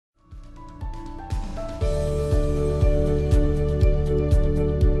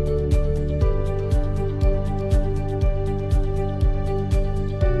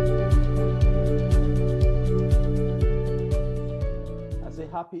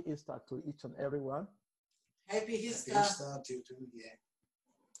Happy Easter to each and everyone. Happy Easter. Happy Easter to you, yeah.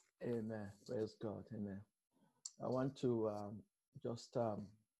 Amen. Praise God. Amen. I want to just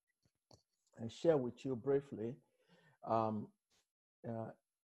share with you briefly a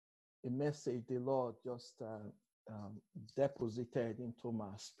message the Lord just deposited into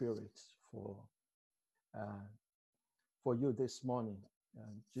my spirit for you this morning.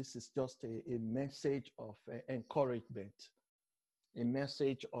 This is just a message of encouragement, a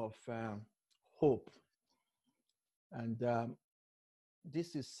message of hope. And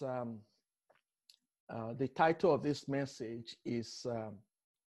this is the title of this message is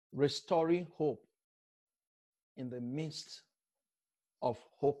Restoring Hope in the Midst of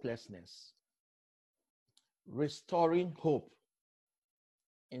Hopelessness. Restoring hope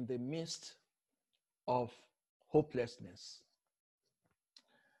in the midst of hopelessness.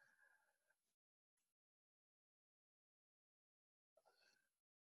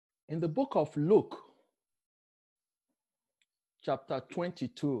 In the book of Luke, chapter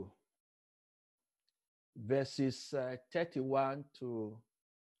 22, verses 31 to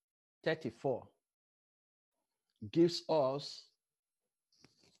 34, gives us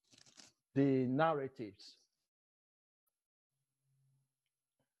the narratives.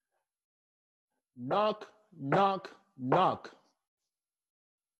 Knock, knock, knock.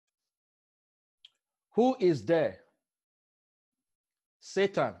 Who is there?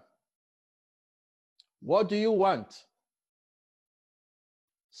 Satan. What do you want?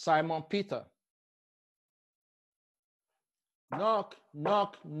 Simon Peter. Knock,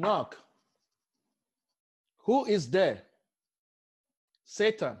 knock, knock. Who is there?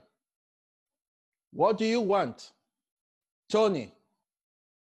 Satan. What do you want? Tony.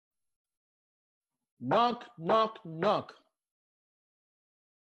 Knock, knock, knock.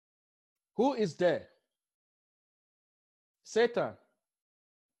 Who is there? Satan.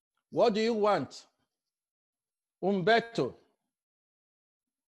 What do you want? Umberto.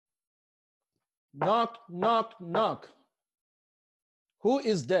 Knock, knock, knock. Who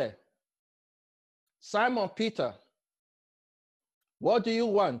is there? Simon Peter. What do you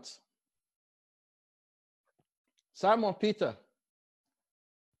want? Simon Peter.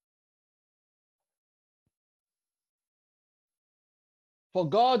 For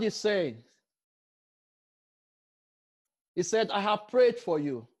God is saying, He said, I have prayed for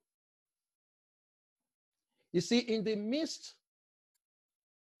you. You see, in the midst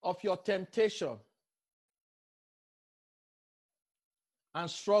of your temptation and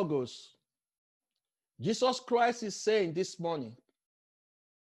struggles, Jesus Christ is saying this morning,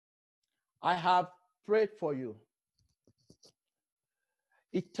 I have prayed for you.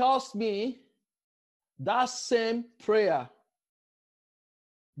 It tells me that same prayer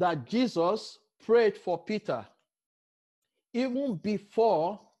that Jesus prayed for Peter, even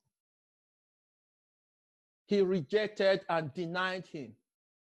before he rejected and denied him.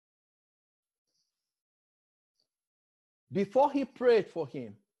 Before he prayed for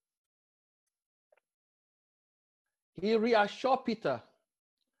him, he reassured Peter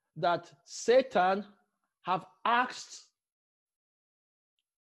that Satan have asked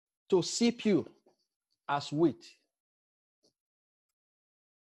to sift you as wheat.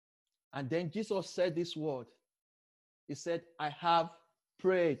 And then Jesus said this word. He said, I have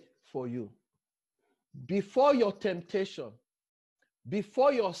prayed for you. Before your temptation,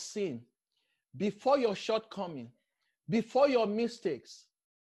 before your sin, before your shortcoming, before your mistakes,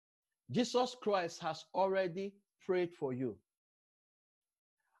 Jesus Christ has already prayed for you.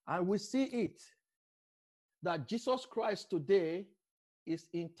 And we see it, that Jesus Christ today is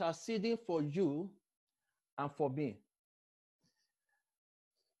interceding for you and for me.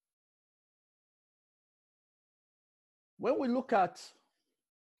 When we look at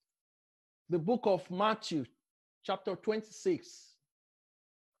the book of Matthew, chapter 26,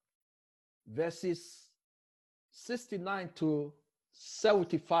 verses 69 to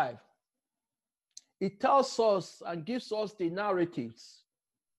 75, it tells us and gives us the narratives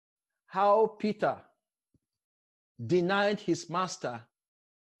how Peter denied his master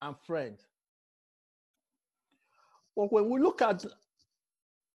and friend. But when we look at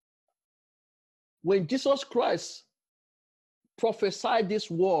when Jesus Christ prophesied these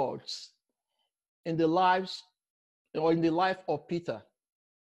words in the lives or in the life of Peter,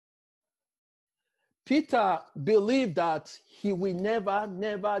 Peter believed that he will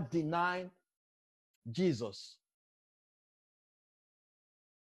never deny Jesus.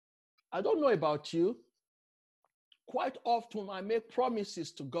 I don't know about you. Quite often I make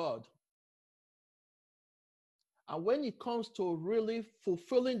promises to God. And when it comes to really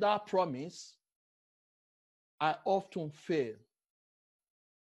fulfilling that promise, I often fail.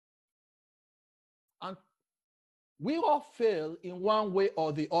 We all fail in one way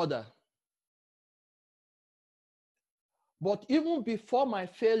or the other. But even before my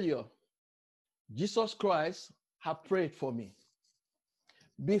failure, Jesus Christ had prayed for me.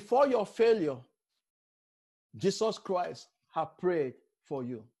 Before your failure, Jesus Christ had prayed for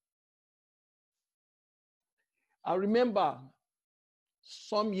you. I remember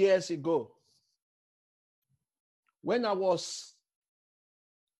some years ago when I was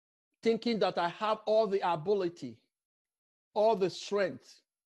thinking that I have all the ability, all the strength.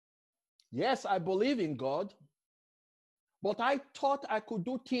 Yes, I believe in God, but I thought I could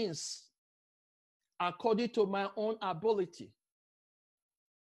do things according to my own ability.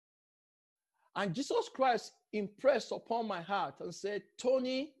 And Jesus Christ impressed upon my heart and said,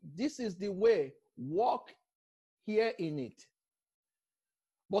 Tony, this is the way, walk here in it.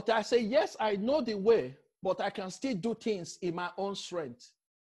 But I say, yes, I know the way, but I can still do things in my own strength.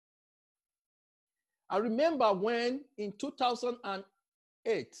 I remember when in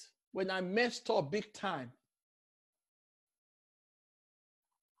 2008, when I messed up big time,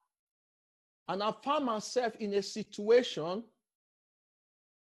 and I found myself in a situation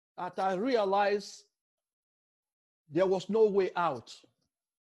that I realized there was no way out.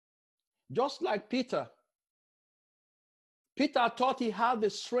 Just like Peter. Peter thought he had the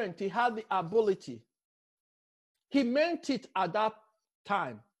strength, he had the ability. He meant it at that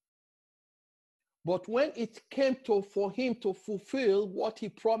time. But when it came for him to fulfill what he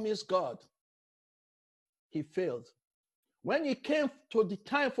promised God, he failed. When it came to the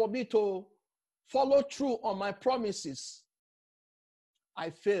time for me to follow through on my promises, I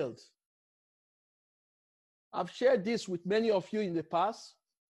failed. I've shared this with many of you in the past,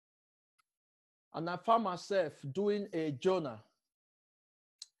 and I found myself doing a journal.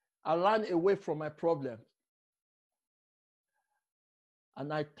 I ran away from my problem.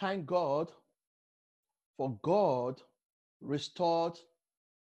 And I thank God for God restored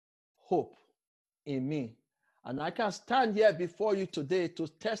hope in me. And I can stand here before you today to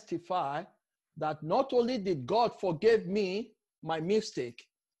testify that not only did God forgive me my mistake,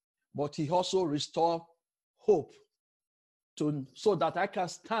 but he also restored hope so that I can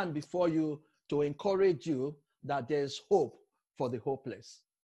stand before you to encourage you that there's hope for the hopeless.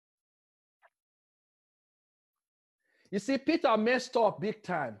 You see, Peter messed up big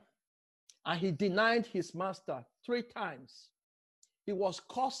time, and he denied his master 3 times. He was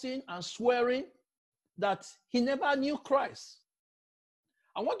cursing and swearing that he never knew Christ.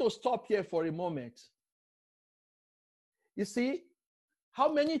 I want to stop here for a moment. You see,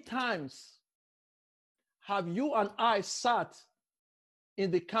 how many times have you and I sat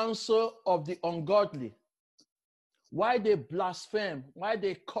in the council of the ungodly, why they blaspheme, why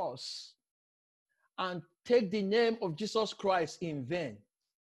they curse, and take the name of Jesus Christ in vain?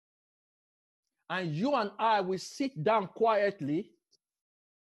 And you and I will sit down quietly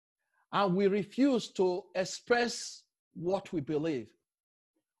and we refuse to express what we believe.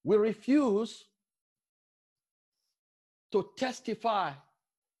 We refuse to testify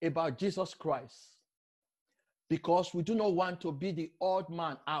about Jesus Christ because we do not want to be the odd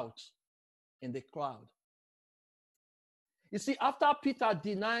man out in the crowd. You see, after Peter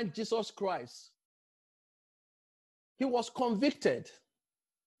denied Jesus Christ, he was convicted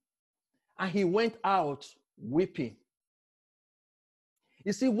and he went out weeping.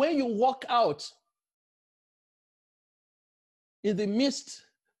 You see, when you walk out in the midst,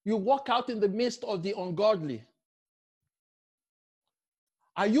 you walk out in the midst of the ungodly,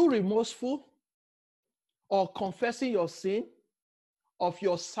 are you remorseful or confessing your sin of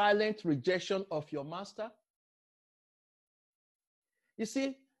your silent rejection of your master? You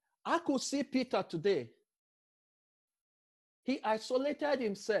see, I could see Peter today. He isolated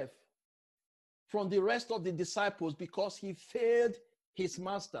himself from the rest of the disciples because he failed his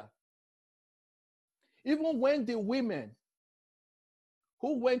master. Even when the women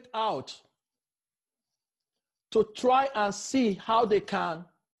who went out to try and see how they can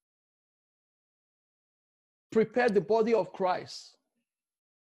prepare the body of Christ,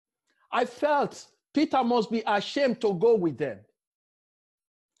 I felt Peter must be ashamed to go with them.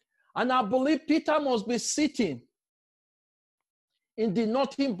 And I believe Peter must be sitting in the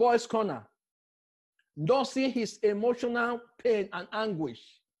nothing boys' corner, nursing his emotional pain and anguish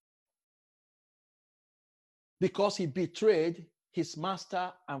because he betrayed his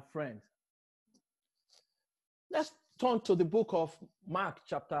master and friend. Let's turn to the book of Mark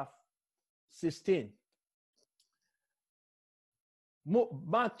chapter 16.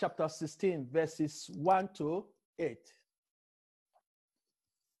 Mark chapter 16, verses 1 to 8.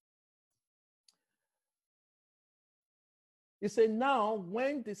 It said, now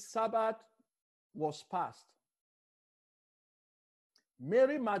when the Sabbath was past,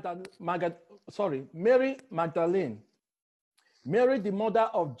 Mary Magdalene, Mary the mother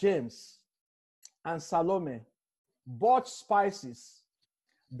of James, and Salome bought spices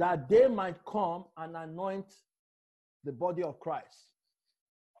that they might come and anoint the body of Christ.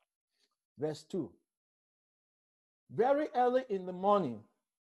 Verse 2. Very early in the morning,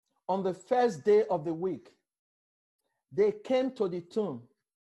 on the first day of the week, they came to the tomb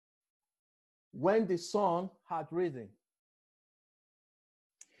when the sun had risen.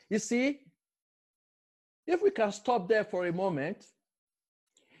 You see, if we can stop there for a moment,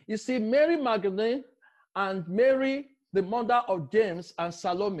 you see, Mary Magdalene and Mary, the mother of James and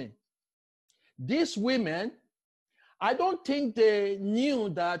Salome, these women, I don't think they knew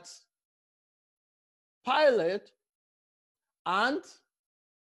that Pilate and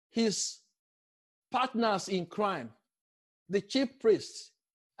his partners in crime, the chief priests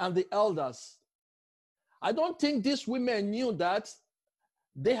and the elders, I don't think these women knew that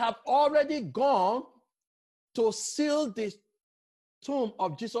they have already gone to seal the tomb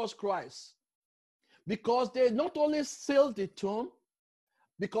of Jesus Christ, because they not only sealed the tomb,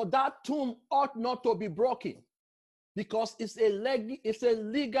 because that tomb ought not to be broken, because it's a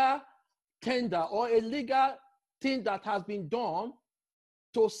legal tender or a legal thing that has been done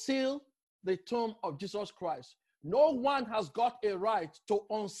to seal the tomb of Jesus Christ. No one has got a right to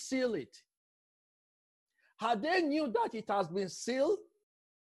unseal it. Had they knew that it has been sealed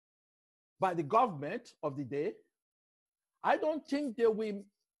by the government of the day, I don't think they will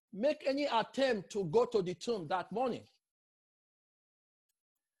make any attempt to go to the tomb that morning.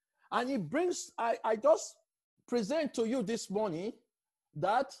 And it brings, I just present to you this morning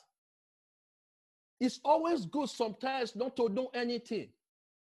that it's always good sometimes not to know anything.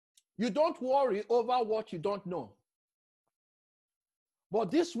 You don't worry over what you don't know.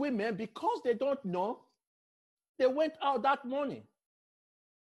 But these women, because they don't know, they went out that morning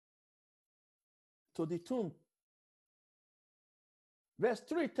to the tomb. Verse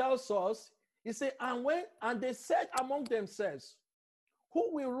 3 tells us, he said, and they said among themselves,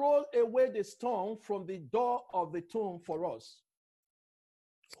 who will roll away the stone from the door of the tomb for us?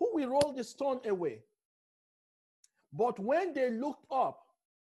 Who will roll the stone away? But when they looked up,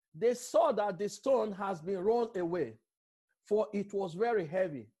 they saw that the stone has been rolled away, for it was very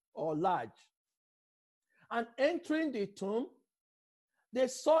heavy or large. And entering the tomb, they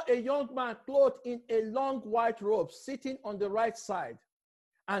saw a young man clothed in a long white robe sitting on the right side,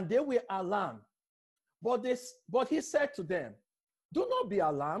 and they were alarmed. But he said to them, do not be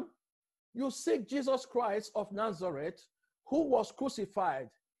alarmed. You seek Jesus Christ of Nazareth, who was crucified.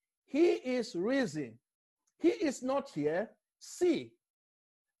 He is risen. He is not here. See,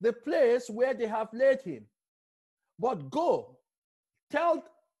 the place where they have laid him. But go, tell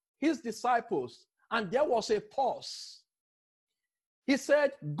his disciples. And there was a pause. He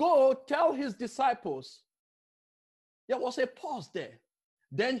said, go tell his disciples. There was a pause there.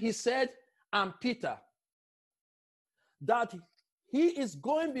 Then he said, and Peter, that he is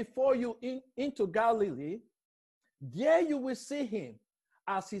going before you into Galilee. There you will see him,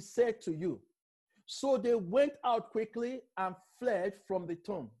 as he said to you. So they went out quickly and fled from the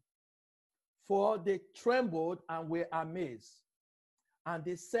tomb, for they trembled and were amazed. And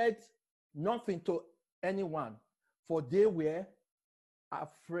they said nothing to anyone, for they were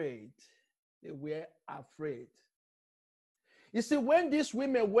afraid. They were afraid. You see, when these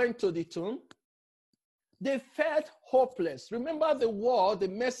women went to the tomb, they felt hopeless. Remember the word, the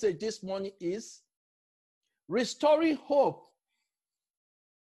message this morning is restoring hope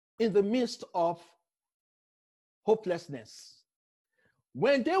in the midst of hopelessness.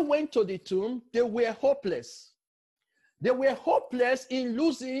 When they went to the tomb, they were hopeless. They were hopeless in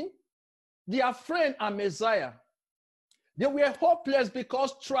losing their friend and Messiah. They were hopeless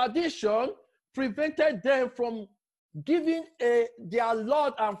because tradition prevented them from giving their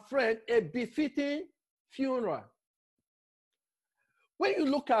Lord and friend a befitting funeral. When you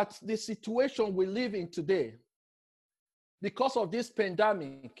look at the situation we live in today, because of this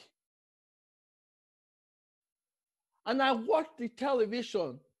pandemic, and I watch the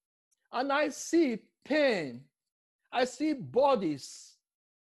television and I see pain, I see bodies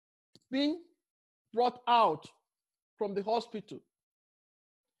being brought out from the hospital,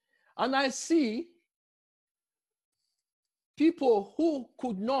 and I see people who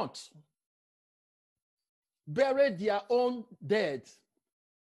could not bury their own dead.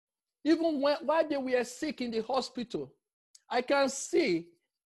 Even while they were sick in the hospital, I can see,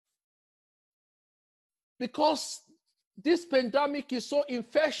 because this pandemic is so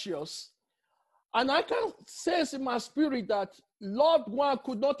infectious, and I can sense in my spirit that loved one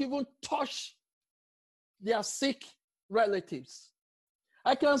could not even touch their sick relatives.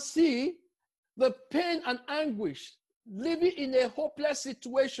 I can see the pain and anguish, living in a hopeless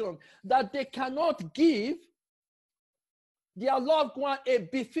situation that they cannot give their loved one a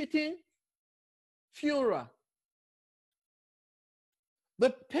befitting funeral. The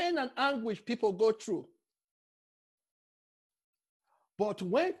pain and anguish people go through. But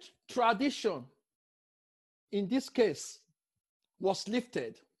when tradition, in this case, was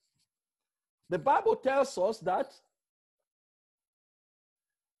lifted, the Bible tells us that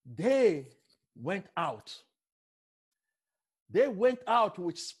they went out. They went out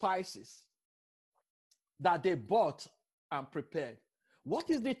with spices that they bought and prepared. What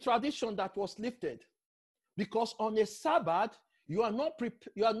is the tradition that was lifted? Because on a Sabbath, you are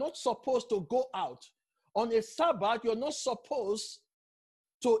not supposed to go out. On a Sabbath, you're not supposed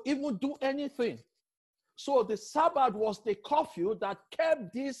to even do anything. So the Sabbath was the curfew that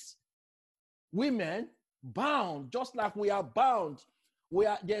kept these women bound, just like we are bound. We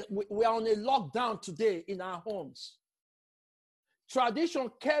are on a lockdown today in our homes.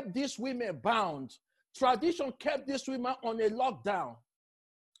 Tradition kept these women bound. Tradition kept these women on a lockdown.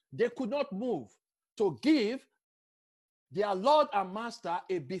 They could not move to give their Lord and Master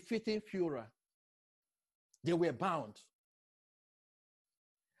a befitting funeral. They were bound.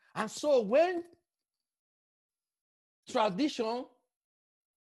 And so when tradition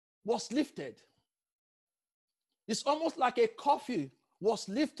was lifted, it's almost like a curfew was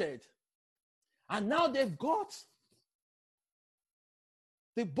lifted. And now they've got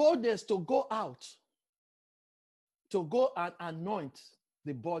the boldness to go out, to go and anoint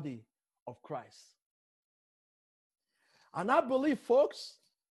the body of Christ. And I believe, folks,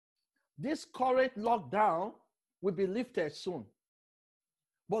 this current lockdown will be lifted soon.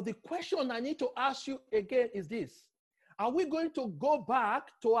 But the question I need to ask you again is this: are we going to go back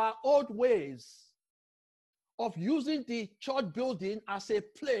to our old ways of using the church building as a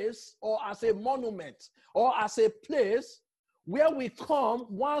place or as a monument or as a place where we come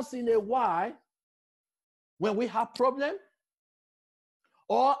once in a while when we have problems?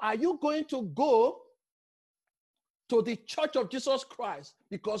 Or are you going to go to the Church of Jesus Christ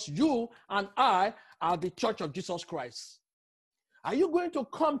because you and I are the Church of Jesus Christ? Are you going to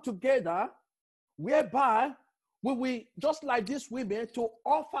come together whereby we just like these women, to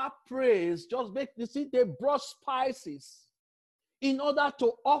offer praise? Just make, you see, they brought spices in order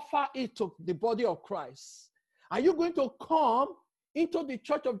to offer it to the body of Christ. Are you going to come into the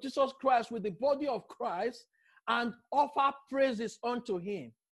Church of Jesus Christ with the body of Christ and offer praises unto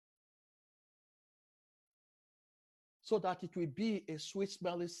him, so that it will be a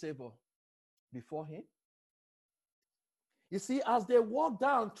sweet-smelling savor before him? You see, as they walked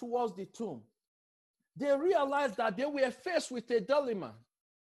down towards the tomb, they realized that they were faced with a dilemma.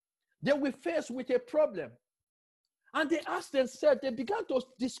 They were faced with a problem. And they asked themselves, they began to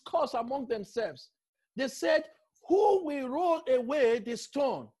discuss among themselves. They said, who will roll away the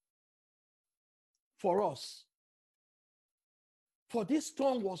stone for us? For this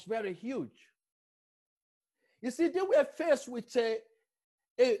stone was very huge. You see, they were faced with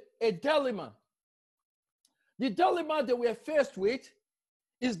a dilemma. The dilemma they were faced with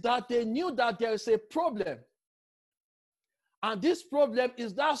is that they knew that there is a problem. And this problem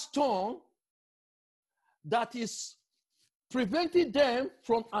is that stone that is preventing them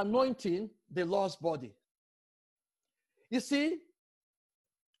from anointing the Lord's body. You see,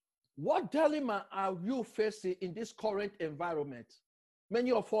 what dilemma are you facing in this current environment?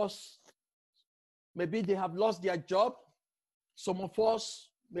 Many of us, maybe they have lost their job. Some of us,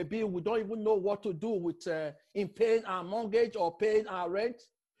 maybe we don't even know what to do with in paying our mortgage or paying our rent.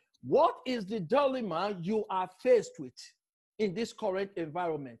 What is the dilemma you are faced with in this current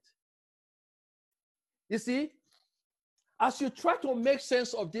environment? You see, as you try to make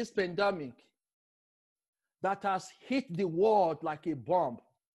sense of this pandemic that has hit the world like a bomb,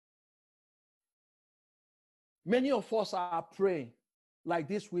 many of us are praying like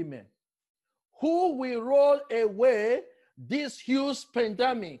these women. Who will roll away this huge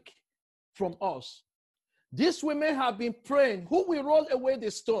pandemic from us? These women have been praying, who will roll away the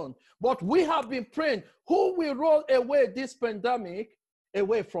stone? But we have been praying, who will roll away this pandemic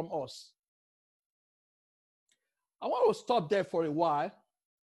away from us? I want to stop there for a while.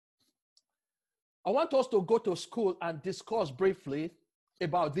 I want us to go to school and discuss briefly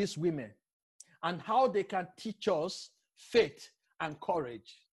about these women and how they can teach us faith and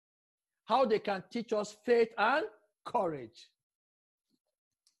courage. How they can teach us faith and courage.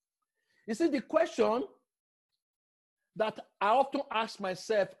 You see, the question that I often ask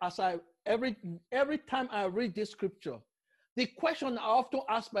myself as every time I read this scripture, the question I often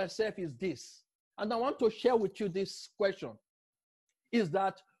ask myself is this, and I want to share with you this question. is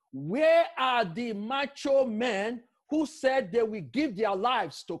that where are the macho men who said they will give their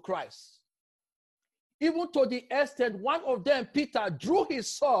lives to Christ? Even to the extent one of them, Peter, drew his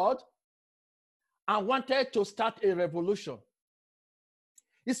sword and wanted to start a revolution.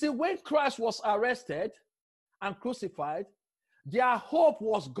 You see, when Christ was arrested and crucified, their hope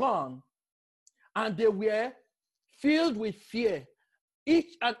was gone and they were filled with fear.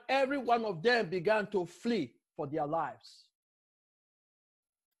 Each and every one of them began to flee for their lives.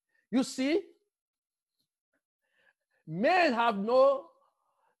 You see, men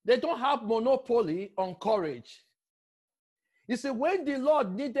they don't have monopoly on courage. You see, when the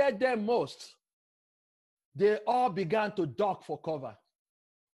Lord needed them most, they all began to duck for cover.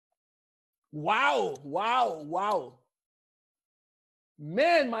 Wow, wow, wow.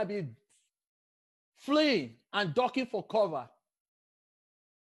 Men might be fleeing and ducking for cover.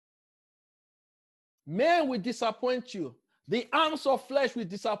 Men will disappoint you. The arms of flesh will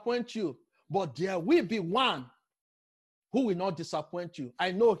disappoint you. But there will be one who will not disappoint you.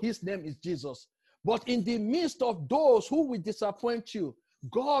 I know his name is Jesus. But in the midst of those who will disappoint you,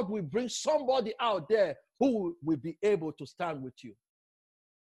 God will bring somebody out there who will be able to stand with you.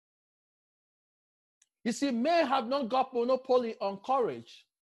 You see, men have not got monopoly on courage,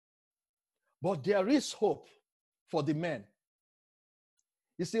 but there is hope for the men.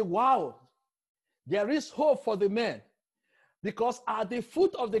 You see, wow, there is hope for the men, because at the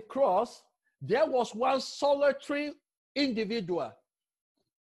foot of the cross, there was one solitary individual,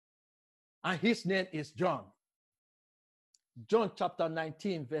 and his name is John. John chapter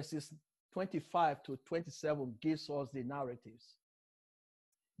 19, verses 25 to 27 gives us the narratives.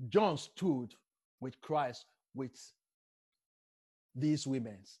 John stood with Christ with these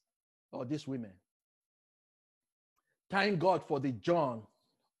women. Thank God for the John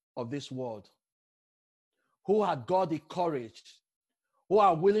of this world who had got the courage, who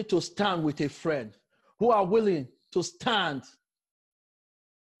are willing to stand with a friend, who are willing to stand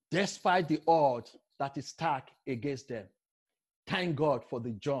despite the odds that is stacked against them. Thank God for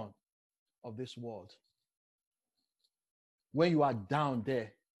the John of this world. When you are down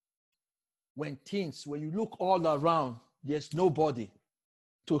there, when you look all around, there's nobody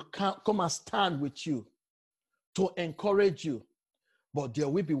to come and stand with you, to encourage you. But there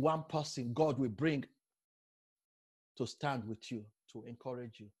will be one person God will bring to stand with you, to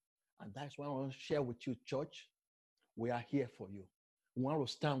encourage you. And that's what I want to share with you, church. We are here for you. We want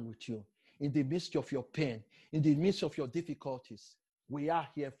to stand with you in the midst of your pain, in the midst of your difficulties. We are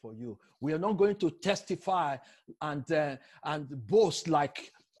here for you. We are not going to testify and boast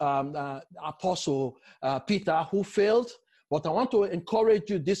like Apostle Peter, who failed. But I want to encourage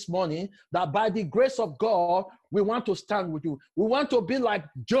you this morning that by the grace of God, we want to stand with you. We want to be like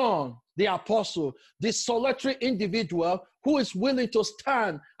John, the apostle, this solitary individual who is willing to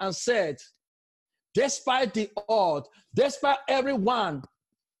stand and said, despite the odds, despite everyone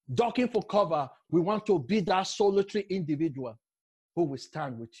ducking for cover, we want to be that solitary individual who will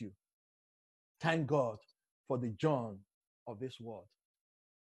stand with you. Thank God for the John of this world.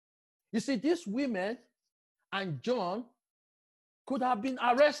 You see, these women and John could have been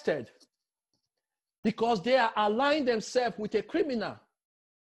arrested because they are aligning themselves with a criminal.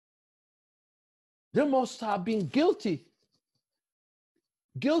 They must have been guilty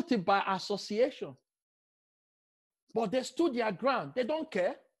by association. But they stood their ground. They don't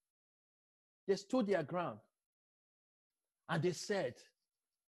care. They stood their ground. And they said,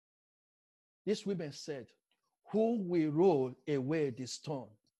 these women said, who will roll away the stone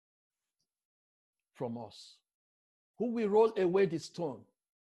from us? Who will roll away the stone?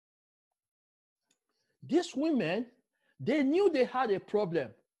 These women, they knew they had a problem,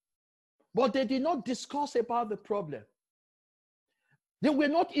 but they did not discuss about the problem. They were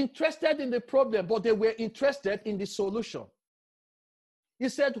not interested in the problem, but they were interested in the solution. He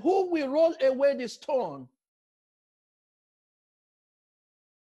said, who will roll away the stone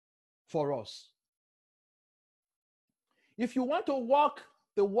for us? If you want to walk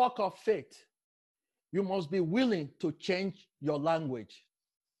the walk of faith, you must be willing to change your language.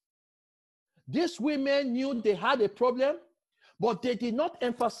 These women knew they had a problem, but they did not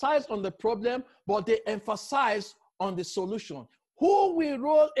emphasize on the problem, but they emphasized on the solution. Who will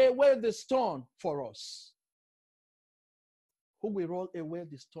roll away the stone for us? Who will roll away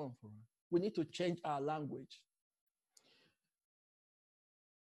the stone for us? We need to change our language.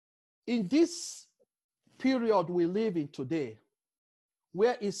 In this period we live in today,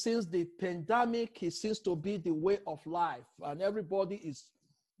 where it seems the pandemic, it seems to be the way of life, and everybody is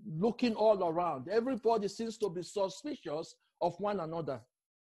looking all around. Everybody seems to be suspicious of one another.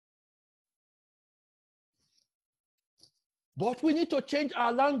 But we need to change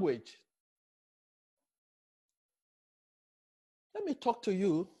our language. Let me talk to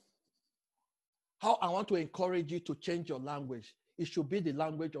you how I want to encourage you to change your language. It should be the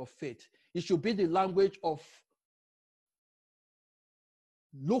language of faith. It should be the language of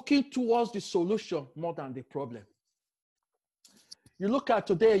looking towards the solution more than the problem. You look at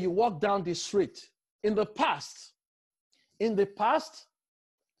today, you walk down the street. In the past,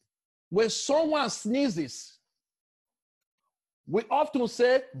 when someone sneezes, we often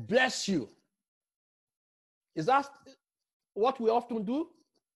say, bless you. Is that what we often do?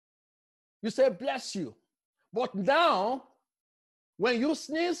 You say, bless you. But now, when you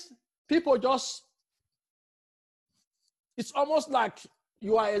sneeze, people just, it's almost like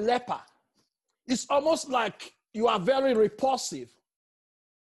you are a leper. It's almost like you are very repulsive.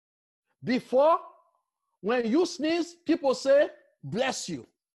 Before, when you sneeze, people say, bless you.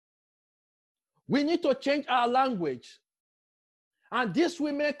 We need to change our language. And these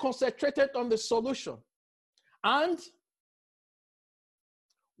women concentrated on the solution. And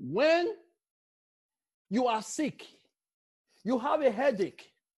when you are sick, you have a headache,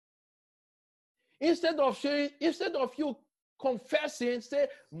 instead of you confessing, say,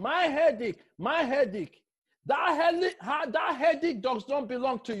 my headache, that headache does not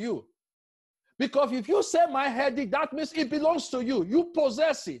belong to you. Because if you say my headache, that means it belongs to you. You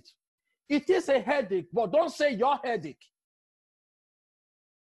possess it. It is a headache, but don't say your headache.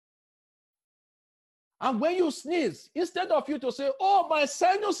 And when you sneeze, instead of you to say, oh, my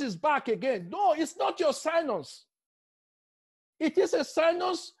sinus is back again. No, it's not your sinus. It is a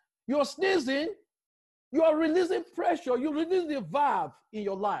sinus. You're sneezing. You are releasing pressure. You release the valve in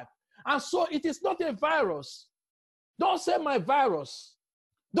your life. And so it is not a virus. Don't say my virus.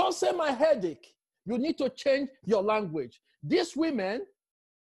 Don't say my headache. You need to change your language. These women,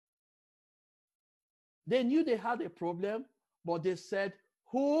 they knew they had a problem, but they said,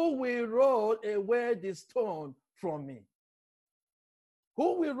 who will roll away the stone from me?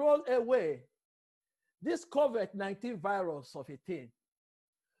 Who will roll away this COVID-19 virus of a thing?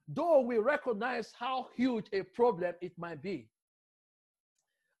 Though we recognize how huge a problem it might be,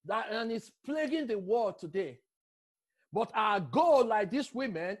 and it's plaguing the world today. But our goal, like these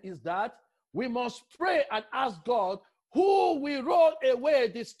women, is that we must pray and ask God, who will roll away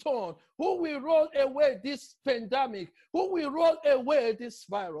this stone? Who will roll away this pandemic? Who will roll away this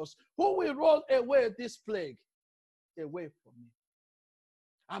virus? Who will roll away this plague away from me?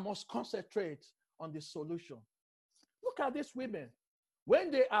 I must concentrate on the solution. Look at these women.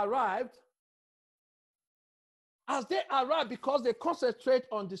 When they arrived, as they arrived, because they concentrate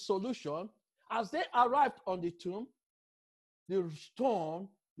on the solution, as they arrived on the tomb, the stone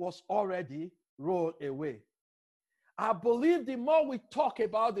was already rolled away. I believe the more we talk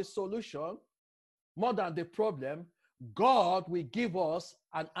about the solution, more than the problem, God will give us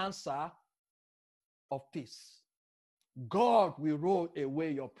an answer of peace. God will roll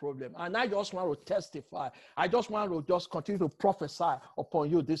away your problem. And I just want to testify. I just want to just continue to prophesy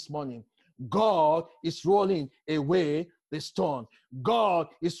upon you this morning. God is rolling away the stone. God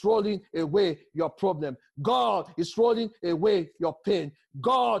is rolling away your problem. God is rolling away your pain.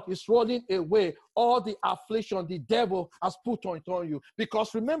 God is rolling away all the affliction the devil has put on you.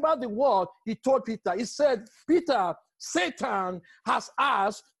 Because remember the word he told Peter. He said, Peter, Satan has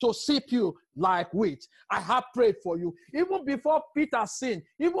asked to sift you like wheat. I have prayed for you. Even before Peter sinned,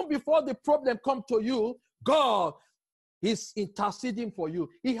 even before the problem come to you, God is interceding for you.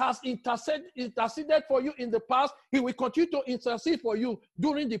 He has interceded for you in the past. He will continue to intercede for you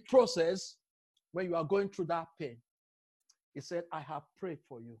during the process when you are going through that pain. He said, I have prayed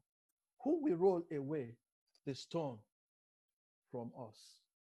for you. Who will roll away the stone from us?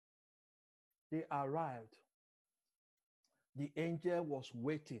 They arrived. The angel was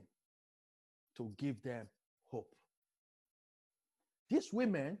waiting to give them hope. These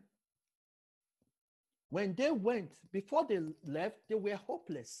women, when they went, before they left, they were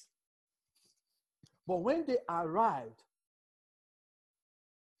hopeless. But when they arrived,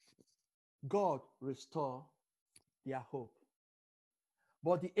 God restored their hope.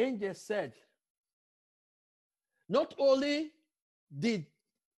 But the angel said, not only did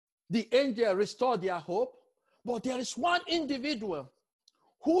the angel restore their hope, but there is one individual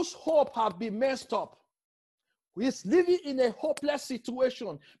whose hope has been messed up. He is living in a hopeless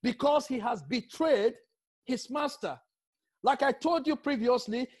situation because he has betrayed his master. Like I told you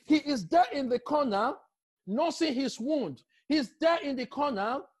previously, he is there in the corner, nursing his wound. He's there in the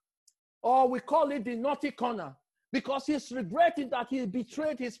corner, or we call it the naughty corner, because he's regretting that he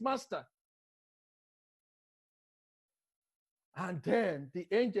betrayed his master. And then the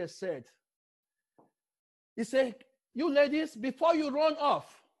angel said, he said, You ladies, before you run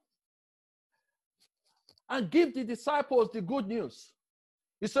off and give the disciples the good news,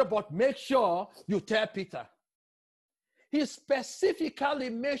 he said, but make sure you tell Peter. He specifically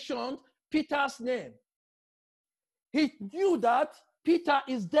mentioned Peter's name. He knew that Peter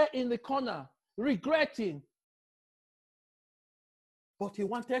is there in the corner, regretting. But he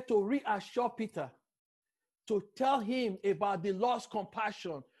wanted to reassure Peter, to tell him about the Lord's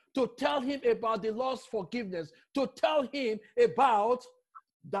compassion, to tell him about the Lord's forgiveness, to tell him about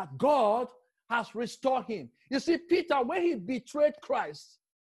that God has restored him. You see, Peter, when he betrayed Christ,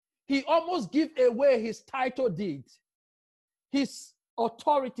 he almost gave away his title deed, his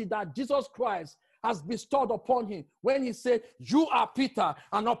authority that Jesus Christ has bestowed upon him when he said, you are Peter,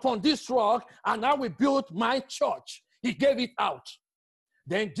 and upon this rock, and I will build my church. He gave it out.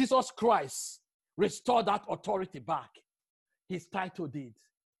 Then Jesus Christ restored that authority back, his title deed.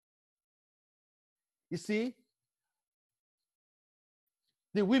 You see,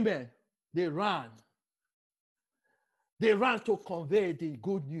 the women, they ran. They ran to convey the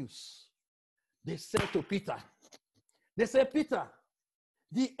good news. They said to Peter, they said, Peter,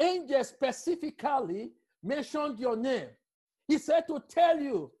 the angel specifically mentioned your name. He said to tell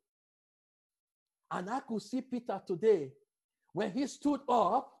you. And I could see Peter today. When he stood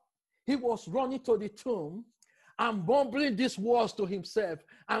up, he was running to the tomb and mumbling these words to himself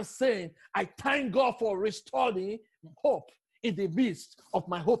and saying, I thank God for restoring hope in the midst of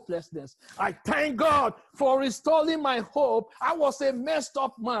my hopelessness. I thank God for restoring my hope. I was a messed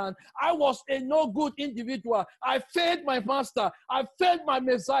up man. I was a no good individual. I failed my master. I failed my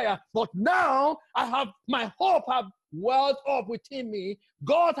Messiah. But now I have my hope have welled up within me.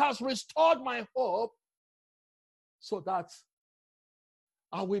 God has restored my hope so that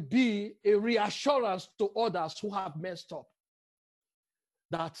I will be a reassurance to others who have messed up.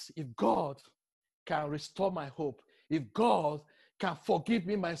 That if God can restore my hope, if God can forgive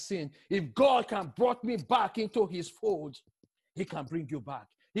me my sin, if God can brought me back into his fold, he can bring you back.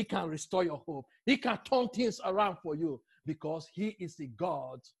 He can restore your hope. He can turn things around for you because he is a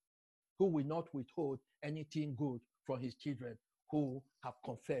God who will not withhold anything good from his children who have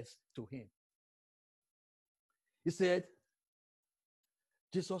confessed to him. He said,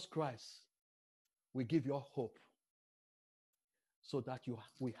 Jesus Christ will give you hope so that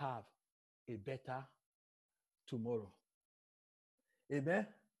we have a better tomorrow. Amen.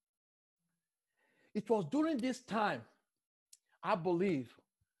 It was during this time, I believe,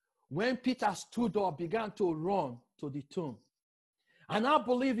 when Peter stood up, began to run to the tomb. And I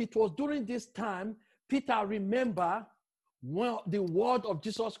believe it was during this time, Peter remembered the word of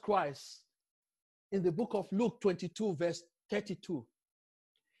Jesus Christ in the book of Luke 22, verse 32.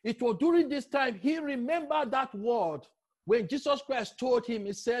 It was during this time he remembered that word when Jesus Christ told him,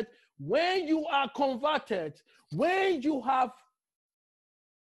 he said, when you are converted, when you are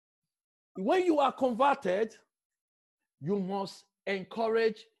converted, you must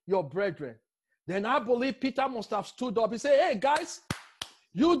encourage your brethren. Then I believe Peter must have stood up. He said, hey guys,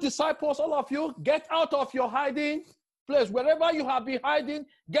 you disciples, all of you, get out of your hiding place. Wherever you have been hiding,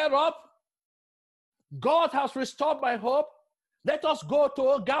 get up. God has restored my hope. Let us go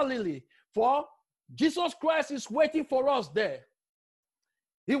to Galilee, for Jesus Christ is waiting for us there.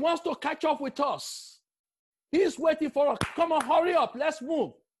 He wants to catch up with us. He is waiting for us. Come on, hurry up. Let's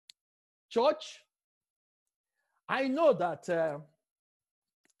move. Church, I know that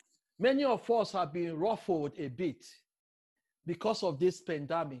many of us have been ruffled a bit because of this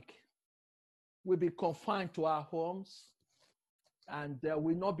pandemic. We've been confined to our homes, and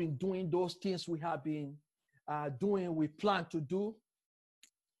we've not been doing those things we have been we plan to do.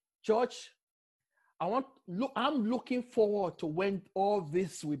 Church, I'm looking forward to when all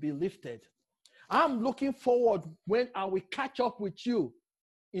this will be lifted. I'm looking forward when I will catch up with you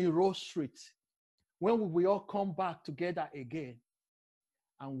in Rose Street, when we will all come back together again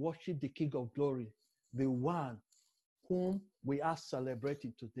and worship the King of Glory, the one whom we are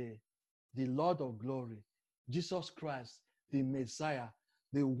celebrating today, the Lord of Glory, Jesus Christ, the Messiah,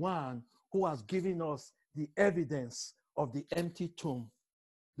 the one who has given us the evidence of the empty tomb,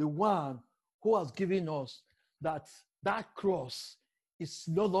 the one who has given us that cross is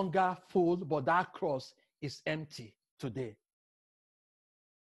no longer full, but that cross is empty today.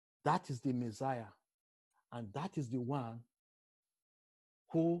 That is the Messiah, and that is the one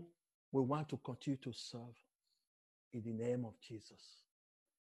who we want to continue to serve in the name of Jesus.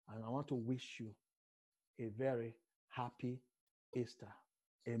 And I want to wish you a very happy Easter.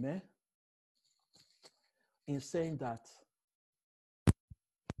 Amen. In saying that,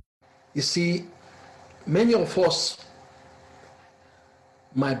 you see, many of us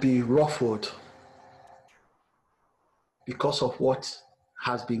might be ruffled because of what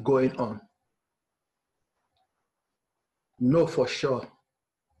has been going on. Know for sure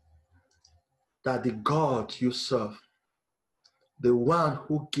that the God you serve, the one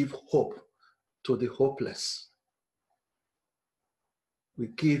who gives hope to the hopeless, will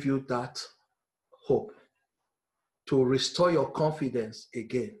give you that hope to restore your confidence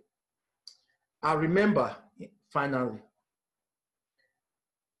again. I remember, finally,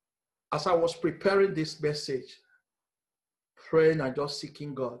 as I was preparing this message, praying and just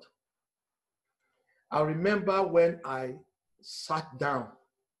seeking God, I remember when I sat down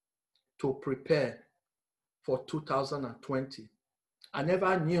to prepare for 2020. I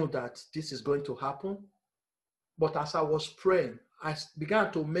never knew that this is going to happen. But as I was praying, I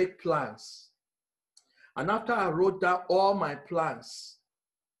began to make plans. And after I wrote down all my plans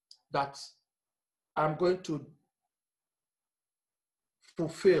that I'm going to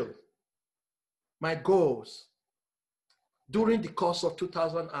fulfill, my goals during the course of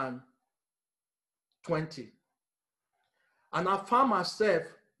 2020, and I found myself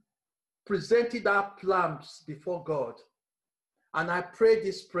presenting our plans before God. And I prayed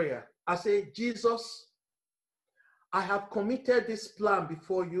this prayer. I said, Jesus, I have committed this plan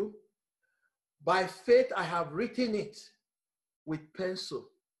before you. By faith, I have written it with pencil.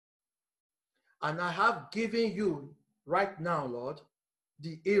 And I have given you right now, Lord,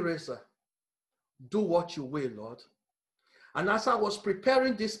 the eraser. Do what you will, Lord. And as I was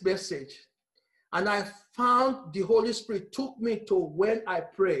preparing this message, and I found the Holy Spirit took me to when I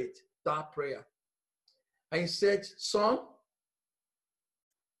prayed that prayer. And he said, son,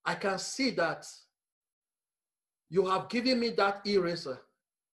 I can see that you have given me that eraser,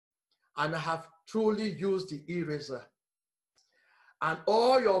 and I have truly used the eraser. And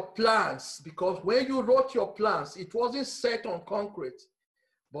all your plans, because when you wrote your plans, it wasn't set on concrete,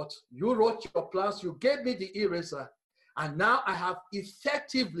 but you wrote your plans, you gave me the eraser, and now I have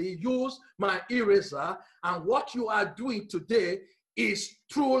effectively used my eraser, and what you are doing today is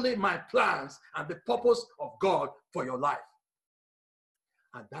truly my plans and the purpose of God for your life.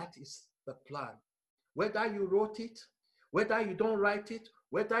 And that is the plan. Whether you wrote it, whether you don't write it,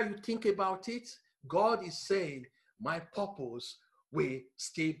 whether you think about it, God is saying, my purpose will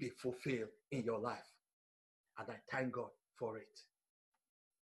still be fulfilled in your life. And I thank God for it.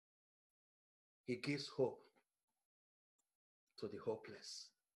 He gives hope to the hopeless.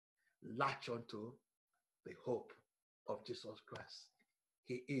 Latch onto the hope of Jesus Christ.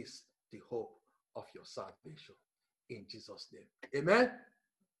 He is the hope of your salvation. In Jesus' name. Amen.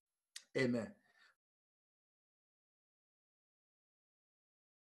 Amen.